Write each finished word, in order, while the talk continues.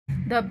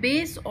The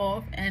base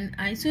of an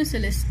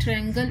isosceles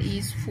triangle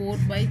is 4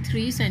 by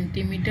 3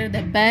 centimeter.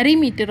 The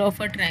perimeter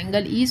of a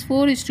triangle is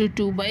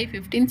 4:2 by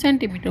 15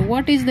 centimeter.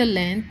 What is the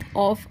length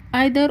of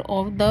either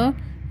of the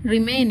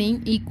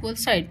remaining equal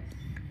side?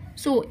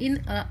 So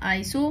in an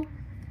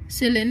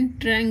isosceles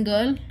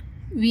triangle,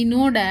 we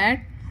know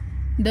that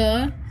the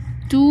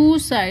two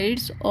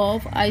sides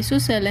of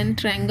isosceles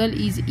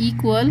triangle is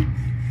equal.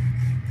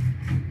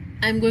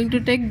 I am going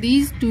to take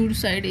these two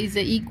sides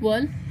is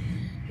equal.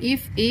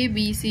 If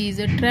ABC is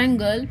a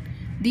triangle,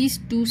 these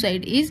two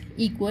sides is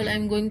equal. I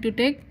am going to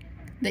take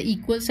the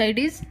equal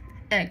side is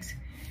x.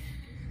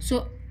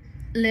 So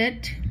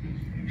let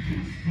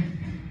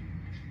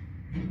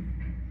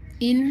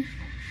in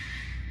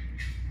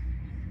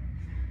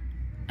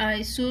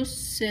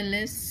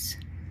isosceles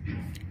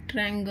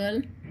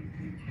triangle,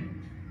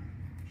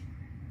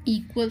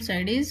 equal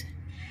side is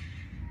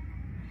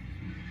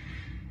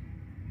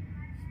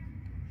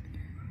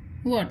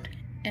what?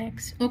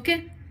 X.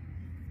 Okay.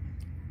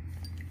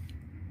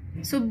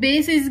 So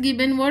base is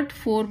given what?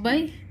 4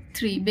 by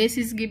 3. Base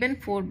is given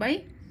 4 by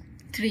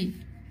 3.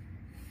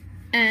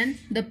 And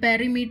the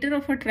perimeter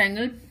of a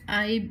triangle,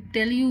 I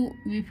tell you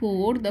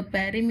before, the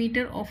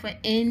perimeter of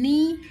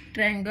any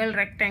triangle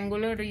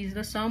rectangular is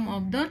the sum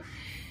of the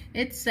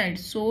its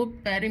sides. So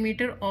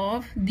perimeter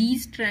of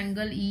these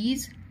triangle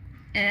is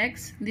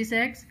x, this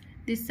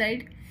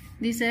side,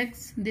 this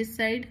x, this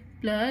side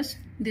plus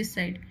this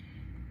side.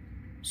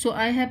 So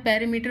I have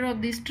perimeter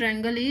of this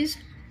triangle is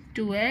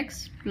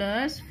 2x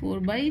plus 4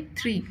 by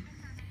 3,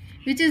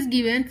 which is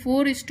given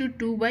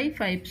 4:2 by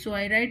 5. So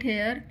I write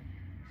here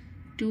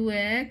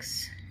 2x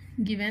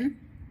given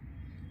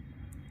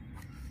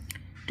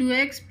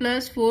 2x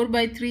plus 4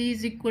 by 3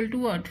 is equal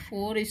to what?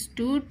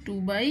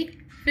 4:2 by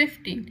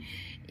 15.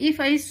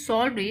 If I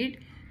solve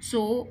it,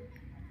 so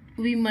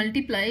we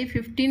multiply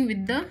 15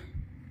 with the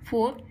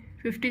 4,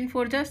 15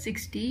 4 is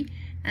 60,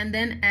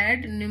 and then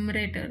add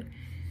numerator.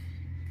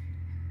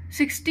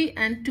 60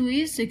 and 2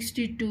 is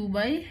 62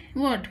 by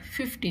what?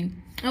 15.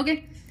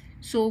 Okay,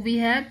 so we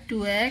have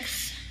 2x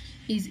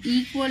is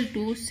equal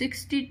to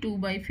 62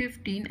 by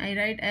 15. I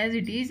write as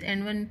it is,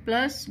 and when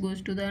plus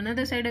goes to the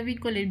another side of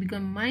equal, it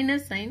becomes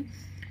minus sign.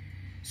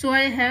 So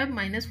I have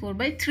minus 4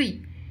 by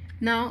 3.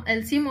 Now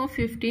LCM of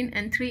 15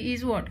 and 3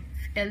 is what?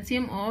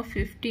 LCM of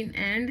 15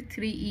 and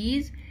 3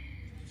 is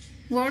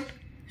what?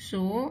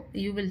 So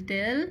you will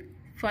tell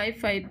 5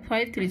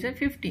 3 is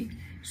 15.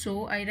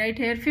 So I write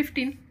here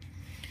 15.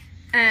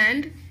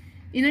 And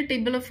in a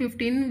table of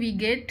 15 we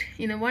get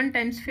in a 1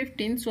 times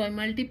 15, so I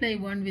multiply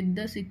 1 with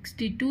the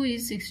 62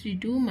 is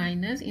 62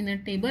 minus in a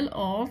table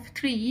of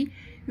 3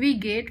 we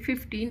get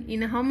 15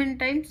 in how many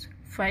times?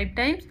 5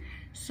 times.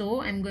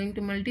 So I am going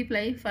to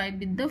multiply 5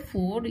 with the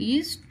 4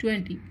 is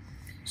 20.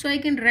 So I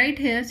can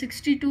write here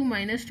 62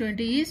 minus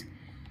 20 is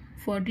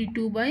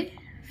 42 by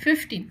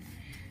 15.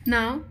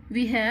 Now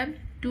we have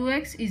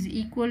 2x is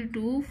equal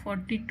to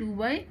 42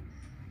 by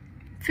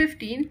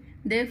 15.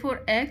 Therefore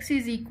x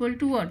is equal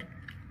to what?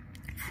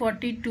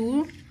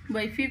 42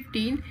 by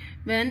 15.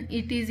 When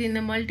it is in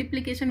a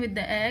multiplication with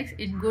the x,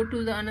 it go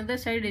to the another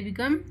side, it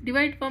become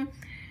divide form.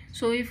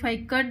 So if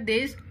I cut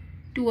this,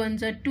 2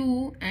 ones are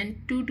 2 and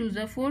 2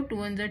 twos are 4, 2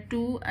 ones are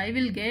 2, I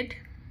will get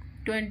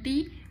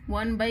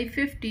 21 by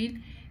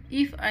 15.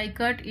 If I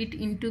cut it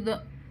into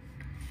the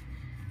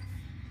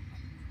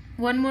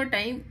one more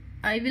time,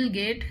 I will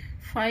get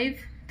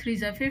 5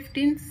 3s are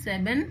 15,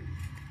 7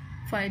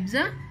 5s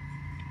are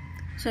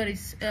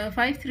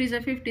 5 3s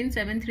are 15,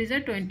 7 3s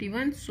are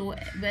 21. So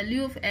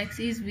value of x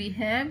is we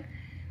have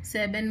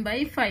 7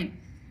 by 5.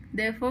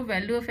 Therefore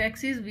value of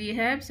x is we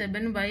have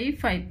 7 by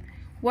 5.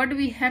 What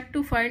we have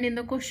to find in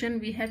the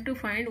question? We have to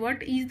find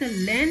what is the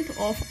length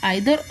of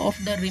either of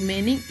the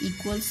remaining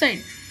equal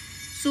side.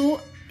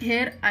 So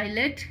here I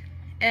let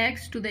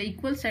x to the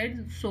equal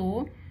side.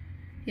 So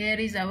here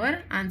is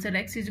our answer.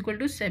 X is equal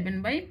to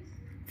 7 by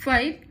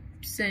 5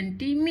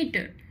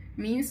 centimeter.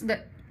 Means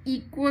the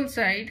equal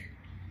side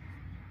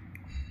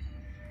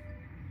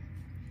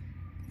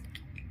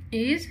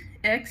is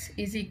x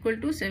is equal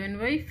to 7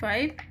 by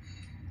 5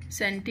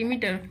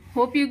 centimeter.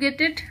 Hope you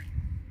get it.